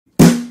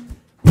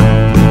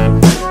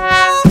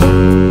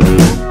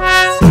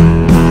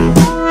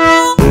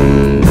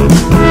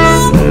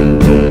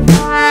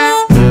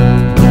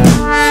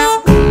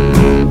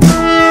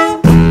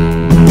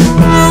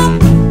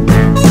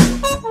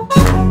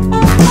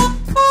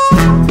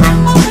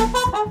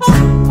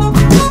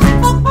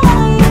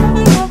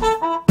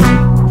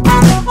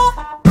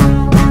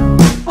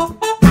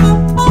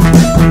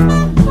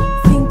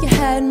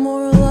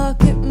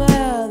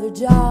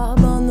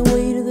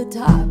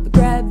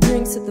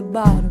the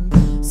bottom.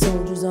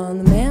 Soldiers on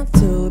the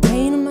mantle, the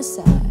pain on my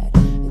side.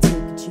 I take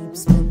a cheap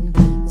spin,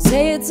 they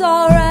say it's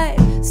alright.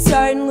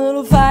 Starting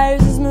little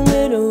fires is my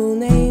middle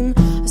name.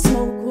 I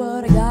smoke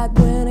what I got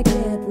when I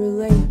can't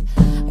relate.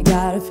 I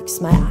gotta fix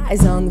my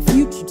eyes on the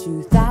future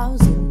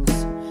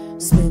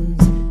 2000s. Spins,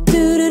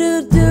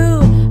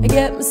 do-do-do-do. I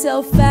get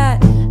myself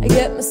fat, I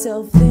get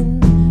myself thin,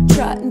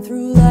 trotting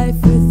through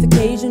life with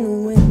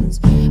occasional wins.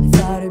 I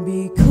thought it'd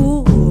be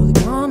cool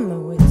to calm my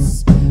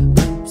wits.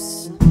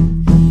 Oops.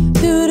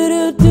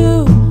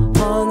 Do-do-do-do.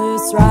 On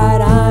this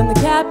ride I'm the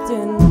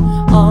captain.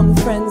 All my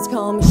friends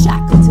call me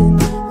Shackleton.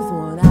 With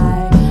one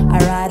eye I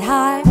ride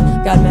high,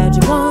 got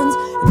magic wands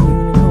and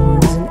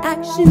unicorns in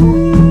action.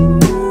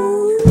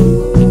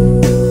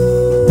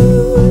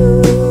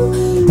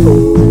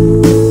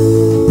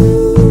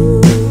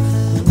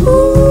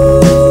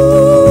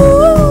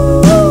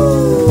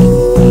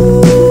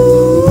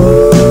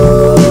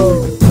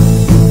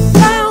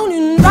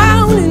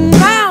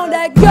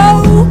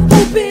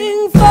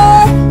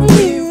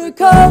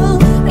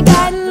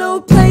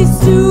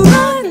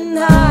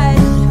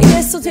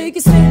 Take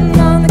a spin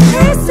on the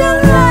carousel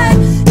ride,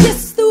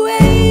 just the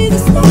way the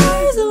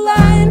stars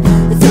align.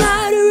 It's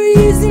not a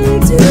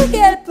reason to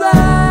get blind.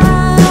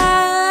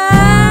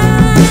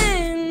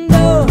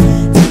 Oh,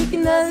 take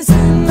another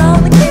spin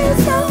on the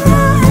carousel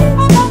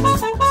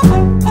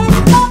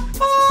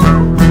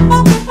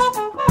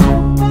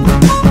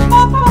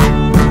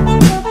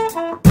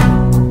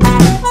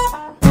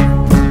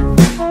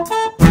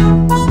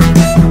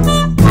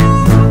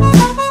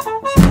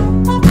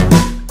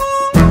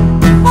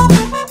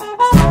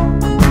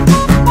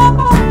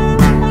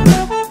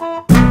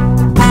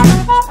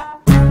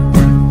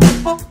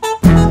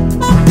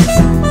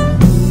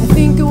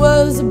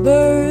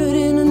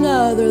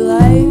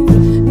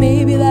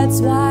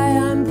why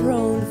I'm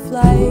prone to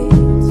flight,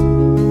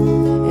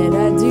 and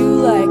I do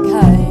like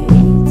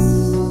heights.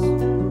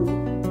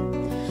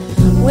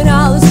 When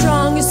all the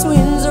strongest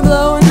winds are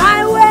blowing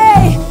my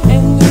way,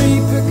 and the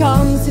reaper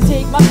comes to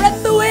take my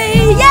breath away,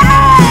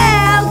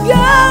 yeah, I'll go,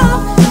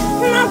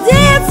 and I'll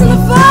dance in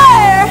the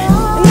fire,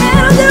 and then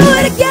I'll do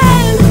it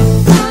again.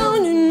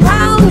 Round and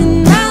round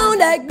and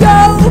round I go,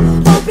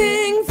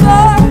 hoping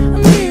for a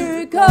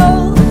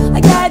miracle. I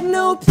got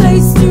no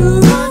place to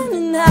run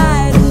and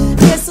hide.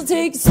 Guess I'll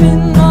take a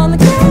spin on the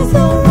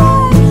carousel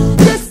ride,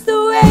 just the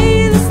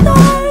way the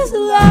stars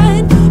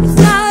align. It's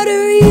not a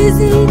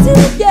reason to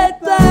get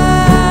blind.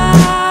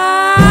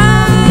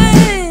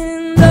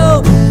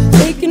 Oh,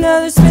 take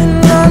another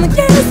spin on the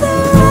carousel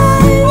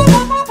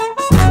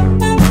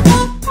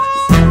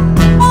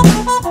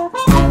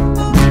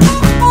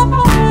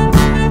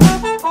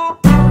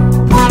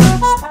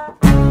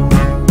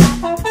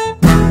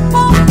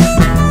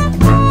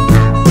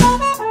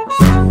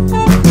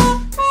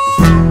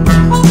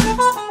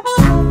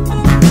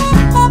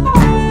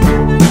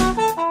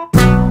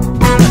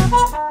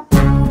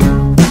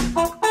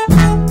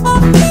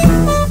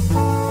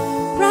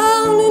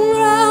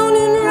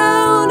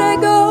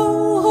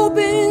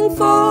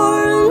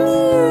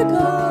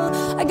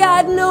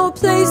no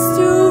place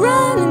to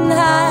run and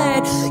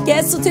hide.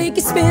 Guess I'll take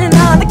a spin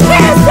on the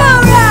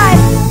carousel ride,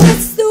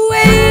 just the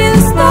way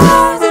the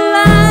stars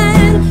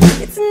align.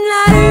 It's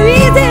not a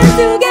reason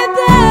to get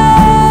blind.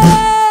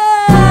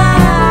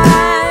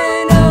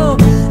 Oh,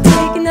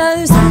 take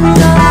another spin on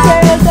the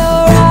carousel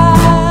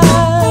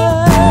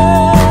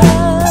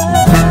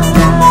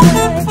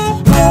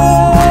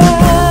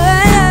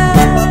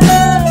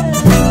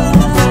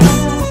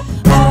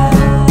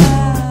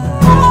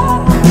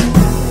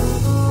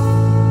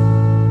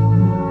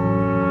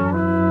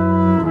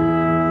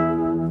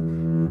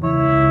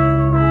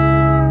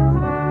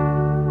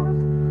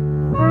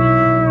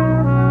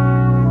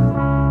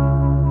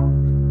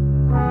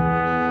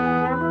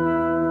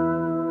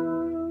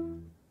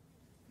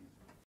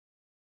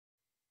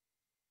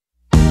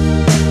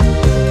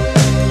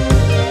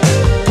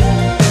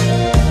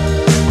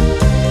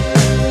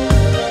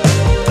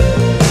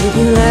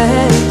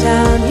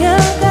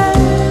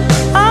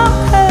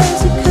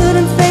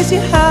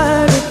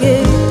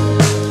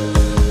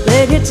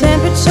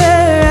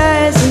temperature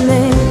rising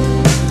in.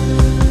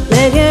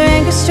 Let your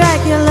anger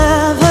strike your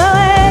love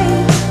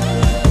away.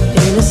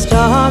 In a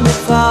storm that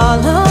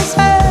follows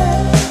her,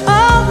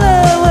 all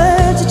the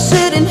words it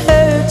shouldn't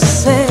hurt to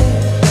say.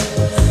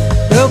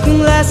 Broken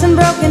glass and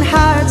broken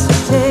hearts to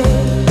take.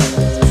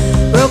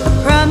 Broke a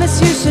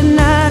promise you should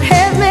not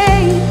have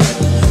made.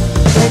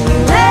 When you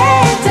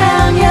lay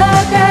down your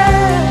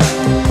girl,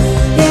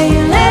 yeah,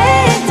 you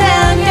lay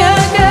down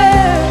your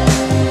girl,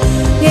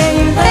 yeah,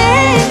 you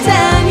lay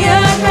down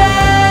your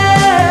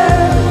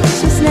girl.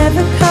 She's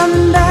never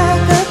coming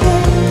back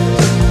again.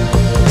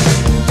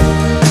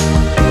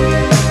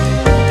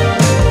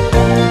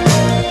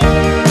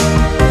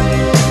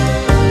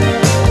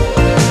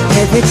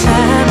 Every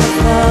time I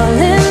fall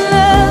in